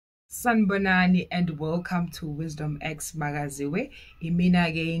Sanbonani and welcome to Wisdom X Magaziwe.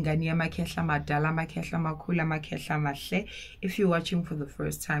 Imina ke ingane yamakhehla madala amakhehla amakhulu amakhehla amahle. If you're watching for the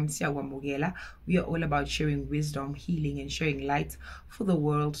first time, siyakwamukela. We are all about sharing wisdom, healing and sharing light for the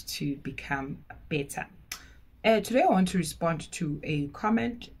world to become better. Today I want to respond to a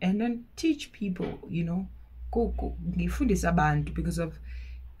comment and then teach people, go ngifundisa abantu, because of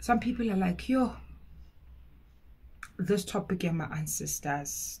some people are like, yo, this topic my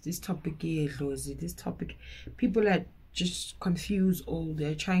ancestors, this topic this topic, people are just confused, or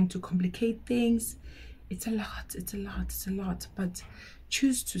they're trying to complicate things. It's a lot, but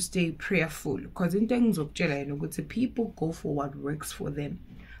choose to stay prayerful, because in things of people go for what works for them.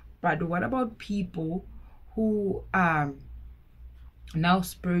 But what about people who are now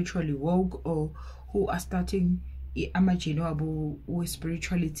spiritually woke, or who are starting with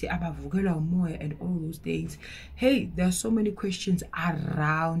spirituality, and all those things? Hey, there are so many questions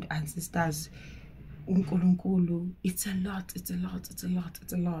around ancestors. It's a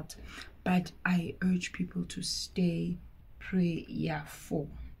lot. But I urge people to stay prayerful,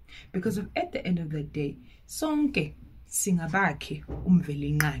 because at the end of the day, sonke singabakhe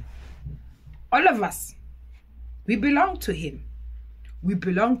umvelingane. All of us, we belong to him.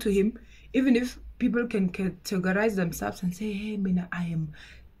 Even if people can categorize themselves and say, hey, mina, I am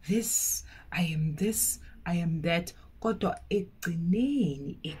this, I am that. Kodwa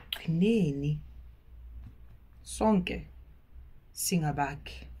ekugcineni sonke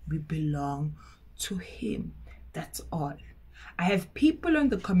singabakhe, we belong to him. That's all. I have people in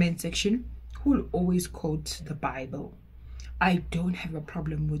the comment section who will always quote the Bible. I don't have a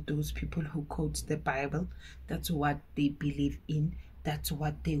problem with those people who quote the Bible. That's what they believe in. That's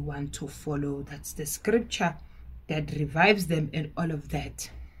what they want to follow. That's the scripture that revives them and all of that.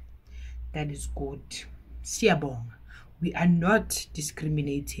 That is good. Siyabonga. We are not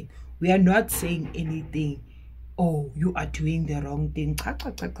discriminating. We are not saying anything. Oh, you are doing the wrong thing.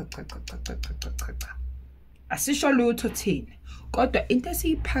 Asisho lutho thina. Kodwa into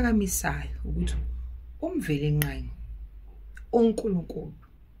esiyiphakamisayo ukuthi umvelengane uNkulunkulu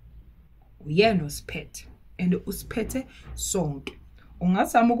uyena osiphethe, and usiphethe sonke.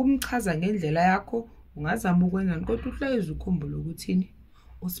 Ungazama ukumchaza ngendlela yakho, ungazama ukwenza, kodwa uhlezi ukhumbule ukuthi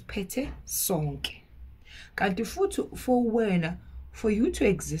usiphethe sonke. Kanti futhi for you to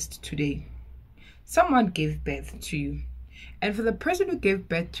exist today, someone gave birth to you, and for the person who gave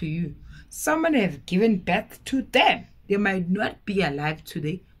birth to you, someone has given birth to them. They might not be alive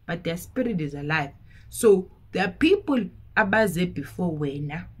today, but their spirit is alive. So there are people abaze before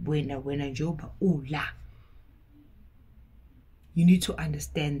wena njoba ula. You need to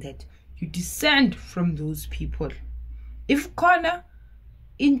understand that you descend from those people. If khona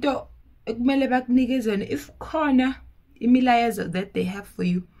into ekumele bakunikezene, if khona imilayezo that they have for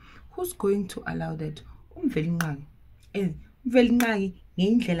you, who's going to allow that? Umvelingane. Umvelingane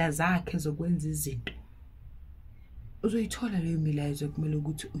ngeindlela zakhe zokwenza izinto uzoyithola leyo milayezo ekumele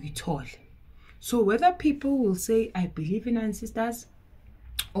ukuthi uyithole. So whether people will say, I believe in ancestors,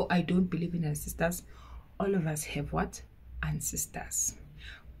 or I don't believe in ancestors, all of us have what? Ancestors.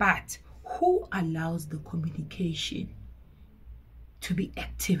 But who allows the communication to be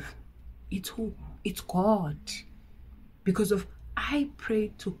active? It's who? It's God. Because of I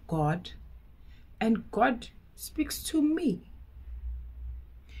pray to God, and God speaks to me.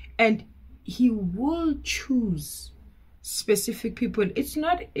 And he will choose specific people. It's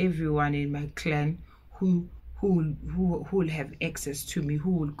not everyone in my clan who will have access to me,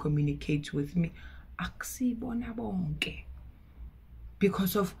 who will communicate with me. Akusibona bonke.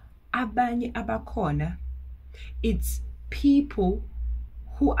 Because of abanye abakhona, it's people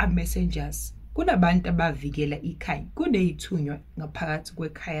who are messengers. Kunabantu abavikela ikhaya, kuneyithunywa ngaphakathi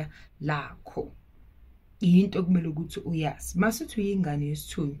kwekhaya lakho. Into okumele ukuthi uyazi. Masithi uyingane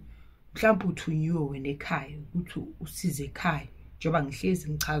yesithunywa, mhlawumbe uthunyiwe wena ekhaya ukuthi usize ekhaya, njengoba ngihlezi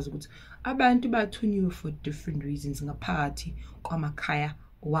ngichaza ukuthi abantu bathunyiwe for different reasons ngaphakathi kwamakhaya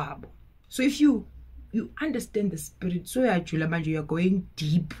wabo. So if you understand the spirit, so yajula manje, you're going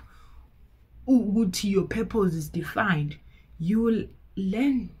deep, ukuthi your purpose is defined, you will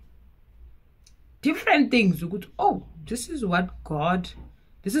learn different things. Oh, this is what God,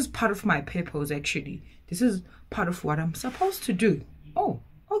 this is part of my purpose actually. This is part of what I'm supposed to do. Oh,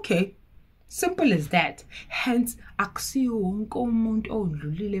 okay. Simple as that. Hence, akusiyo wonke umuntu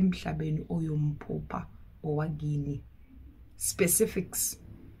odlulile emhlabeni oyomphupha owakini. Specifics,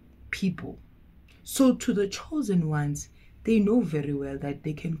 people. So to the chosen ones, they know very well that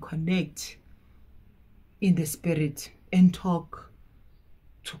they can connect in the spirit and talk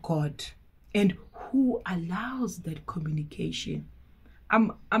to God. And who allows that communication?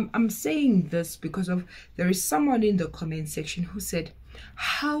 I'm saying this because of there is someone in the comment section who said,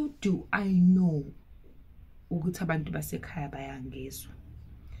 how do I know ukuthi abantu basekhaya bayangizwa?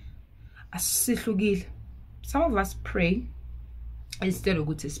 Asihlukile. Some of us pray instead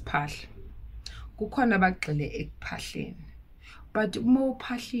ukuthi siphahle. Kukhona abagxile ekuphahleni. But uma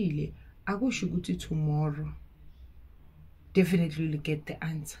uphahlile akusho ukuthi tomorrow definitely you'll get the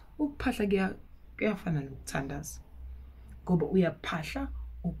answer. Ukuphahla kuyafana nokuthandaza. Ngoba uyaphahla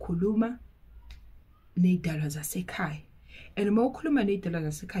ukhuluma nezidalwa zasekhaya. And uma ukhuluma nezidalwa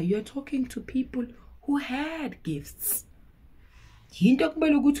zasekhaya, you're talking to people who had gifts. Yinto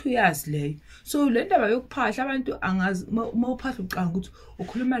kumele ukuthi uyazi leyo. So le ndaba yokuphahla abantu angazi uma uphahla ucanga ukuthi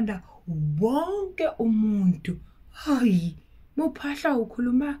ukhuluma nda wonke umuntu. Hayi, uma uphahla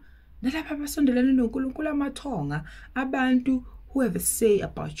ukhuluma nalapha abasondelene noNkulunkulu amathonga, abantu who have a say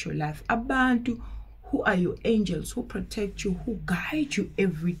about your life, abantu who are your angels, who protect you, who guide you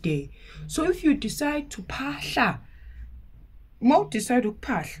every day. So if you decide to phahla, uma decide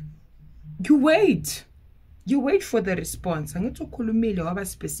ukuphahla, you wait. You wait for the response. Angithi ukhulumile waba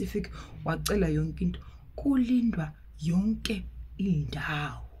specific wacela yonke into. Kulindwa yonke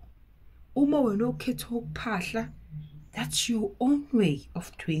indawo. Uma wena ukhetha ukuphahla, that's your own way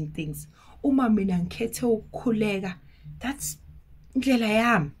of doing things. Uma mina ngikhethe ukukhuleka, that's indlela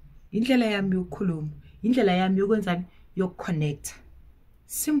yami. Indlela yami yokukhuluma. Indlela yami yokwenzani yokuconnect.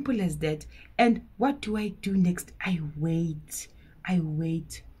 Simple as that. And what do I do next? I wait. I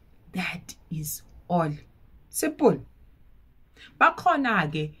wait. That is all. Simple.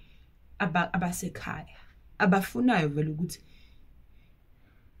 Bakhona ke abasekhaya abafunayo vele ukuthi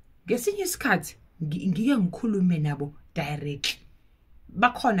ngesinye isikhathi ngike ngikhulume nabo directly.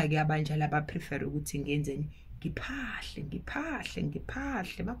 Bakhona ke abanjalo abaprefer ukuthi ngenzeni ngiphahle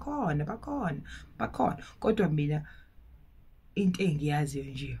bakhona kodwa mina into engiyaziyo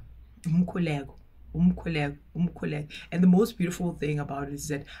nje umkhuleko. And the most beautiful thing about it is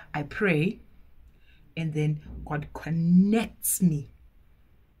that I pray and then God connects me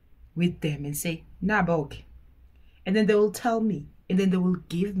with them and say, okay. And then they will tell me, and then they will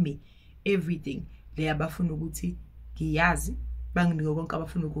give me everything. Everything.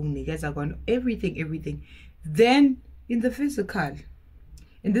 Then in the physical,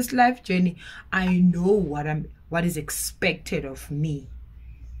 in this life journey, I know what is expected of me.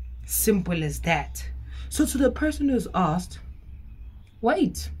 Simple as that. So to the person who's asked,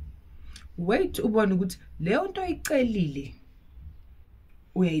 wait ubone ukuthi leyo nto oyicelile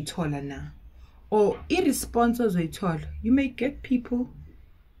uyayithola na, or irresponse ozoyithola. You may get people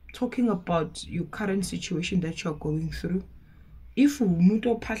talking about your current situation that you're going through. If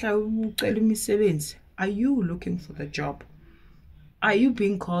umuntu ophahla ucela imisebenzi, are you looking for the job? Are you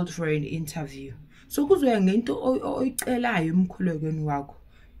being called for an interview? So kuzoya ngento oyicelayo emkhulekweni wakho.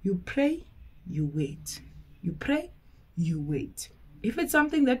 You pray, you wait. You pray, you wait. If it's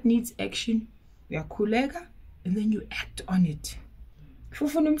something that needs action, uyakhuleka and then you act on it. If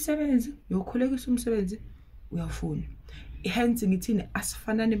ufuna umsebenzi, uyokhulekisa umsebenzi, uyafuna. Hence ngithini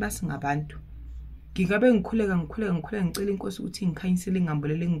asifanani basingabantu. Ngingabe ngikhuleka ngicela inkosi ukuthi ngikhanyisele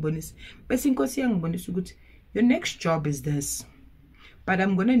ngambulele ngibonise. Bese inkosi iyangibonisa ukuthi your next job is this. But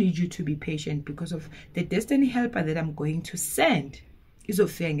I'm going to need you to be patient because of the destiny helper that I'm going to send.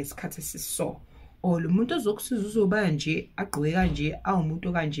 Izofika ngesikhathi esiso. Or lo muntu ozokusiza uzoba nje agqoke kanje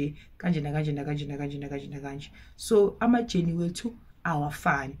awumuntu kanje. So ama-journey wethu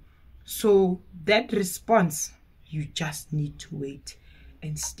awafani. So that response, you just need to wait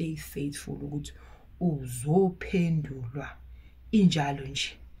and stay faithful ukuthi uzophendulwa injalo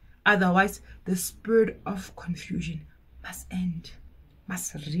nje. Otherwise the spirit of confusion must end,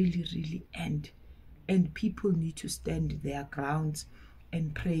 must really end, and people need to stand their grounds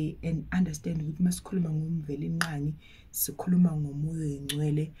and pray and understand ukuthi masikhuluma ngomveli inqangi sikhuluma ngomoya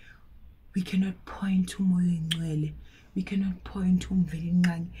engcwele. We cannot point to moya engcwele, we cannot point to umveli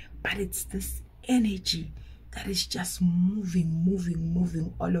inqangi, but it's this energy that is just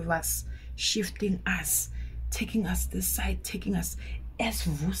moving all of us, shifting us, taking us this side, taking us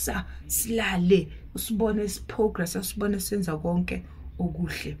esivusa silale usibone progress, usibone senza konke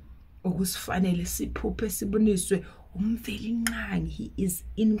okuhle okusifanele siphuphe siboniswe umveli inqangi. He is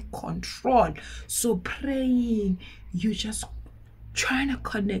in control. So praying, you just trying to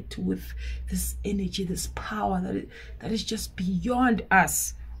connect with this energy, this power that is just beyond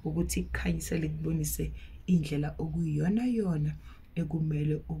us, ukuthi khanyisele kubonise indlela okuyona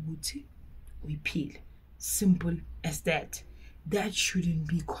ekumele ukuthi uyiphile. Simple as that. That shouldn't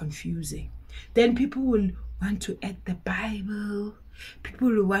be confusing. Then people will want to add the Bible. People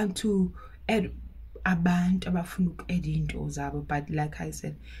will want to add abantu abafuna uku-add into zabo, but like I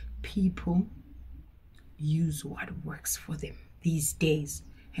said, people use what works for them these days.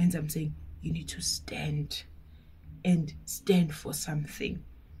 Hence I'm saying you need to stand and stand for something.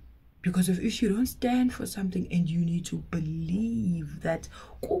 Because if you don't stand for something, and you need to believe that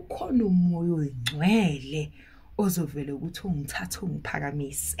kukhona umoya oyingcwele ozovela ukuthi ungithathe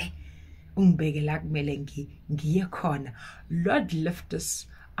ungiphakamise ungibeke la kumele ngiye khona. Lord, lift us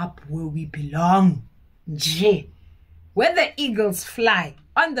up where we belong. Nje, where the eagles fly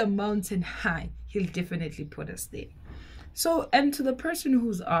on the mountain high, he'll definitely put us there. So, and to the person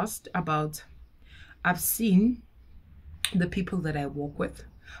who's asked about, I've seen the people that I work with,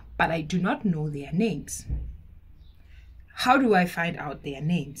 but I do not know their names. How do I find out their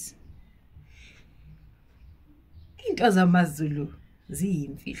names? Into zamaZulu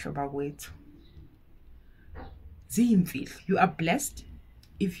ziyimfihlo bakwethu. Ziyimfihlo. You are blessed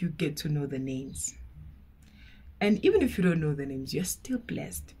if you get to know the names. And even if you don't know the names, you're still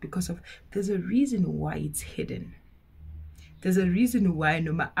blessed because of there's a reason why it's hidden. There's a reason why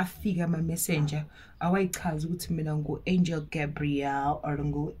noma afika ma messenger awayichaza ukuthi mina ngo Angel Gabriel or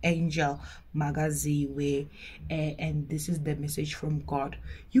ngo Angel Magaziwe, and this is the message from God.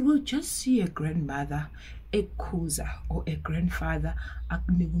 You will just see a grandmother, a kuza, or a grandfather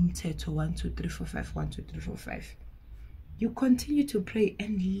akunika umthetho 1 2 3 4 5 1 2 3 4 5. You continue to pray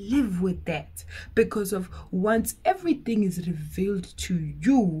and live with that, because of once everything is revealed to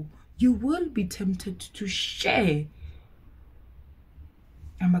you, you will be tempted to share.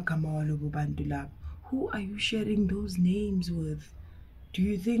 Who are you sharing those names with? Do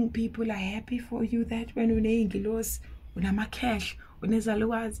you think people are happy for you that when uneingilos, unamacash,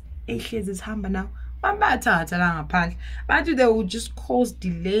 unezalwazi, ehlezi zihamba now? But they will just cause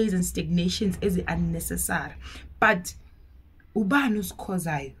delays and stagnations as unnecessary. But ubanu's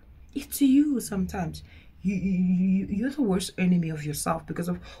causayo. It's you sometimes. You're the worst enemy of yourself because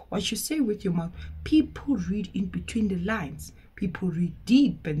of what you say with your mouth. People read in between the lines. People read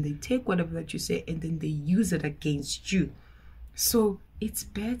deep and they take whatever that you say and then they use it against you. So it's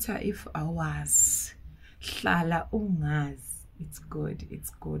better if ours. Hlala ungaz. It's good. It's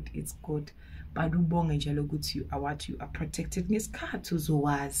good. It's good. But ubonge njalo ukuthi you are protected ngesikhathi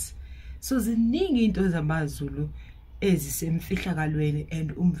uzowazi. So ziningi into zamaZulu ezisemfihlakalweni,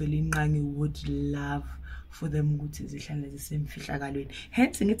 and umvelinqangi would love for them ukuthi zihlale zisemfihlakalweni.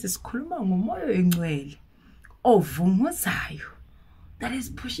 Hence ngithi sikhuluma ngomoya oyingcwele ovunguzayo that is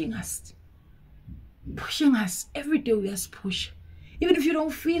pushing us every day. We just push, even if you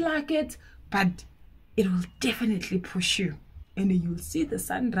don't feel like it, but it will definitely push you, and you'll see the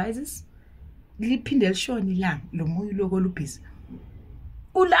sun rises. Liphinde lishona ilanga, lo moya uloko lubhizi.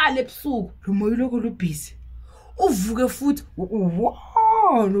 Ulale ebusuku, lo moya uloko lubhizi. Uvuke futhi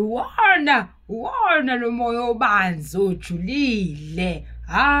wona lo moya obanzi ojulile.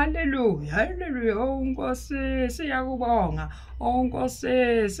 Hallelujah, hallelujah. Oh Nkosi siyakubonga, oh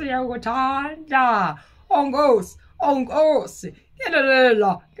Nkosi siyakuthanda, oh Nkosi, oh Nkosi.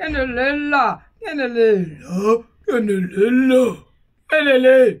 Ngenelela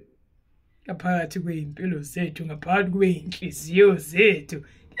ngaphakathi kweimpilo zethu, ngaphakathi kweinhliziyo zethu.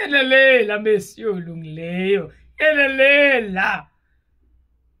 Ngenelela mesiyolungileyo, ngenelela.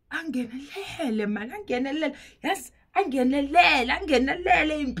 Angenelele man, angenelele. Yes,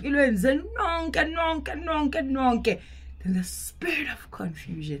 angenelele impilweni zenu nonke. Then the spirit of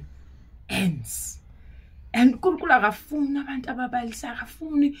confusion ends. And kulukula akafuni abantu ababalisa,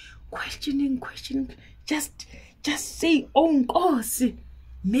 akafuni questioning. Just say, oh Nkosi,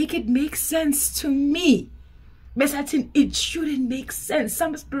 make it make sense to me. Besatin, it shouldn't make sense.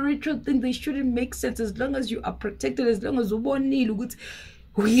 Some spiritual things, they shouldn't make sense as long as you are protected, as long as ubonile ukuthi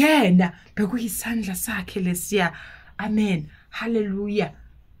uyena bekuyisandla sakhe lesiya. Amen. Hallelujah.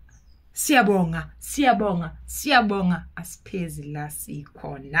 Siyabonga. Asiphezi la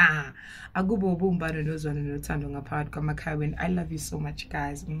sikhona. Akubo ubumbano nozwana nothando ngaphakathi kwamakhaya wenu. I love you so much,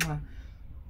 guys. Mwah.